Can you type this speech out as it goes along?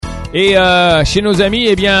Et chez nos amis,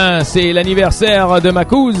 eh bien, c'est l'anniversaire de ma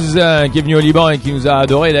cousine qui est venue au Liban et qui nous a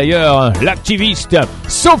adoré d'ailleurs. L'activiste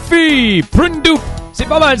Sophie Prundoup. C'est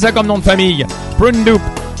pas mal ça comme nom de famille. Prundoup.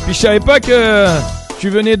 Puis je savais pas que tu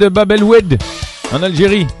venais de Bab el Oued en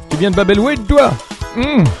Algérie. Tu viens de Bab el Oued toi?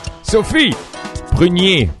 Sophie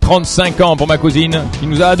Prunier, 35 ans pour ma cousine, qui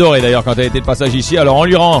nous a adoré d'ailleurs quand elle était de passage ici. Alors on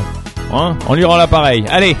lui rend l'appareil.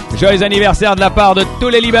 Allez, joyeux anniversaire de la part de tous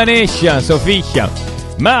les Libanais, Sophie.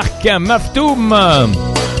 Marc Maftoum.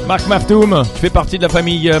 Marc Maftoum, tu fais partie de la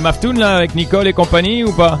famille Maftoum là, avec Nicole et compagnie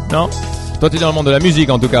ou pas? Non? Toi t'es dans le monde de la musique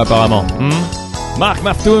en tout cas apparemment. Marc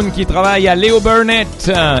Maftoum qui travaille à Léo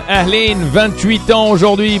Burnett. Ahlin, 28 ans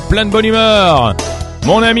aujourd'hui, plein de bonne humeur.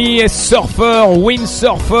 Mon ami est surfeur,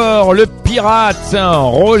 windsurfer, le pirate,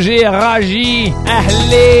 Roger Raji.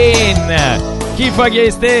 Ahlin, Kifa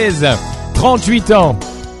Gestez, 38 ans.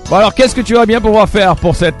 Bon alors qu'est-ce que tu vas bien pouvoir faire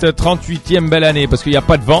pour cette 38e belle année? Parce qu'il n'y a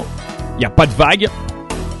pas de vent, il n'y a pas de vague,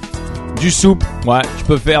 du souple, ouais, tu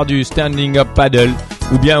peux faire du standing up paddle,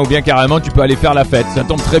 ou bien carrément tu peux aller faire la fête. Ça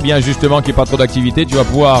tombe très bien justement qu'il n'y ait pas trop d'activité, tu vas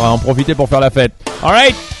pouvoir en profiter pour faire la fête.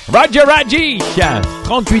 Alright, Roger Raji,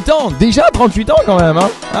 38 ans, déjà 38 ans quand même, hein?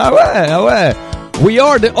 Ah ouais. We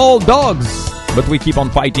are the old dogs, but we keep on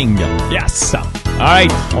fighting. Yes.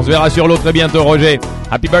 Alright, on se verra sur l'eau très bientôt, Roger.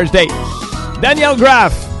 Happy birthday. Daniel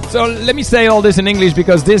Graff. So let me say all this in English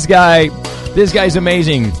because this guy is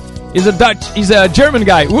amazing. He's a German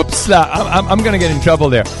guy. Whoops, I'm gonna get in trouble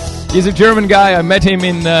there. He's a German guy. I met him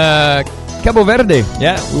in Cabo Verde.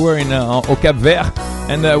 Yeah, we were au Cap Vert,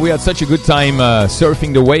 and we had such a good time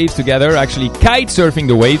surfing the waves together. Actually, kite surfing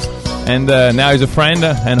the waves. And now he's a friend,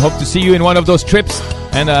 and hope to see you in one of those trips.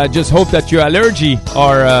 And just hope that your allergy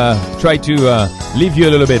or try to leave you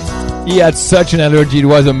a little bit. He had such an allergy, it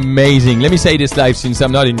was amazing. Let me say this live since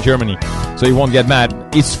I'm not in Germany, so he won't get mad.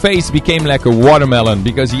 His face became like a watermelon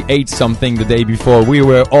because he ate something the day before. We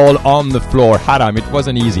were all on the floor. Haram, it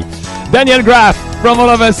wasn't easy. Daniel Graff, from all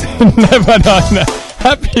of us in Lebanon,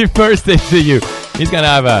 happy birthday to you. He's gonna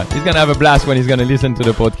have a blast when he's gonna listen to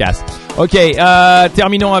the podcast. Ok,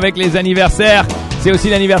 terminons avec les anniversaires. C'est aussi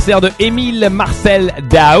l'anniversaire de Émile Marcel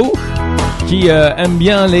Daou, qui aime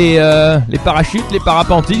bien les parachutes, les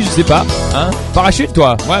parapentis, je sais pas, hein? Parachute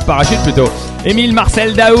toi? Ouais, parachute plutôt. Émile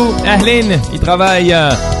Marcel Daou, Ahlin, il travaille,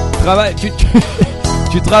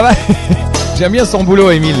 tu travailles. J'aime bien son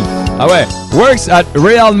boulot, Émile. Ah ouais, works at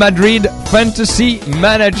Real Madrid Fantasy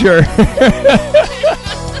Manager.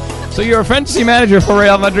 So you're a fantasy manager for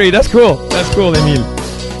Real Madrid. That's cool, Émile.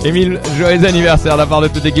 Émile, joyeux anniversaire de la part de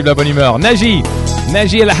toute l'équipe de la bonne humeur. Naji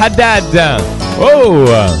El Haddad. Oh,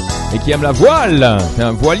 et qui aime la voile. C'est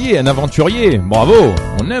un voilier, un aventurier. Bravo,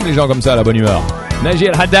 on aime les gens comme ça, la bonne humeur. Naji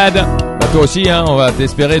El Haddad, bah toi aussi, hein, on va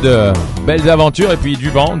t'espérer de belles aventures et puis du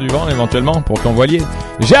vent éventuellement pour ton voilier.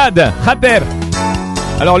 Jad Hatter.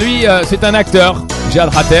 Alors lui, c'est un acteur. Jad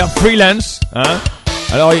Hatter, freelance, hein.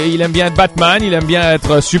 Alors il aime bien être Batman, il aime bien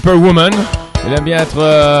être Superwoman, il aime bien être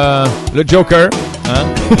le Joker, hein.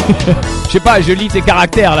 Je sais pas, je lis tes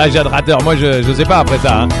caractères là, Jad Hatter. Moi je sais pas après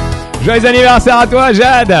ça, hein. Joyeux anniversaire à toi,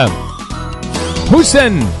 Jad.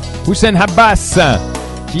 Hussein Abbas,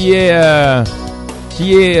 qui est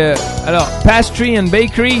alors pastry and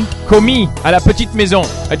bakery commis à la petite maison.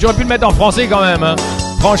 Tu aurais pu le mettre en français quand même, hein.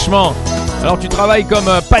 Franchement. Alors tu travailles comme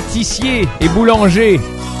pâtissier et boulanger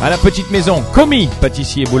à la petite maison. Commis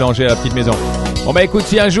pâtissier et boulanger à la petite maison. Bon bah écoute,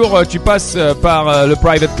 si un jour tu passes par le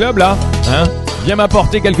private club là, hein, viens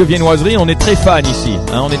m'apporter quelques viennoiseries, on est très fans ici,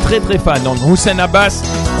 hein, on est très très fans. Donc Hussein Abbas,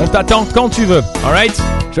 on t'attend quand tu veux. Alright?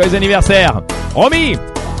 Joyeux anniversaire. Romy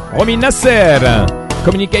Nasser,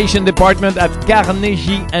 Communication Department at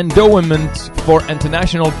Carnegie Endowment for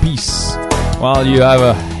International Peace. Well, you have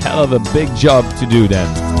a hell of a big job to do then.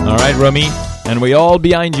 Alright, Romy? And we all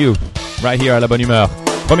behind you, right here à la bonne humeur.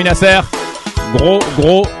 Romy Nasser,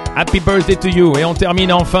 gros happy birthday to you. Et on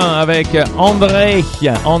termine enfin avec André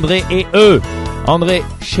et André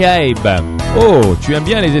Shaib. Oh, tu aimes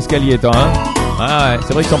bien les escaliers toi, hein? Ah ouais,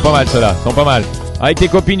 c'est vrai qu'ils sont pas mal ceux-là, ils sont pas mal. Avec tes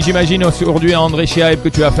copines, j'imagine aujourd'hui à André Shaib que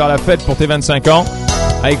tu vas faire la fête pour tes 25 ans.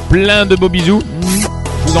 Avec plein de beaux bisous.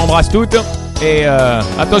 Je vous embrasse toutes. Et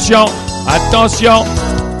attention,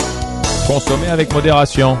 consommer avec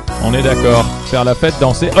modération. On est d'accord. Faire la fête,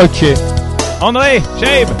 danser, ok. André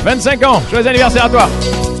Shaib, 25 ans, joyeux anniversaire à toi.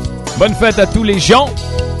 Bonne fête à tous les gens,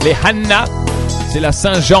 les Hanna. C'est la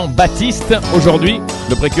Saint-Jean-Baptiste aujourd'hui,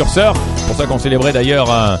 le précurseur. C'est pour ça qu'on célébrait d'ailleurs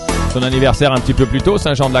son anniversaire un petit peu plus tôt,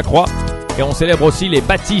 Saint-Jean de la Croix. Et on célèbre aussi les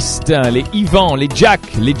Baptistes, les Yvan, les Jack,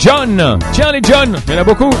 les John. Tiens les John, il y en a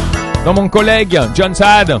beaucoup. dans mon collègue John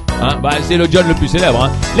Sad. Hein, bah, c'est le John le plus célèbre.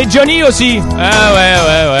 Hein. Les Johnny aussi. Ah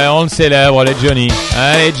ouais, on le célèbre, les Johnny.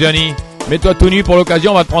 Allez Johnny, mets-toi tout nu pour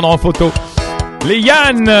l'occasion, on va te prendre en photo. Les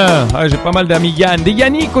Yann, j'ai pas mal d'amis Yann. Des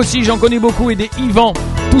Yannick aussi, j'en connais beaucoup, et des Yvan.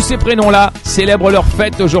 Tous ces prénoms-là célèbrent leur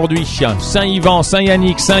fête aujourd'hui. Saint-Yvan,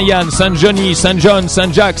 Saint-Yannick, Saint-Yann, Saint-Johnny, Saint-John,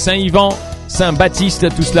 Saint-Jacques, Saint-Yvan, Saint-Baptiste,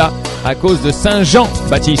 tout cela à cause de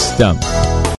Saint-Jean-Baptiste.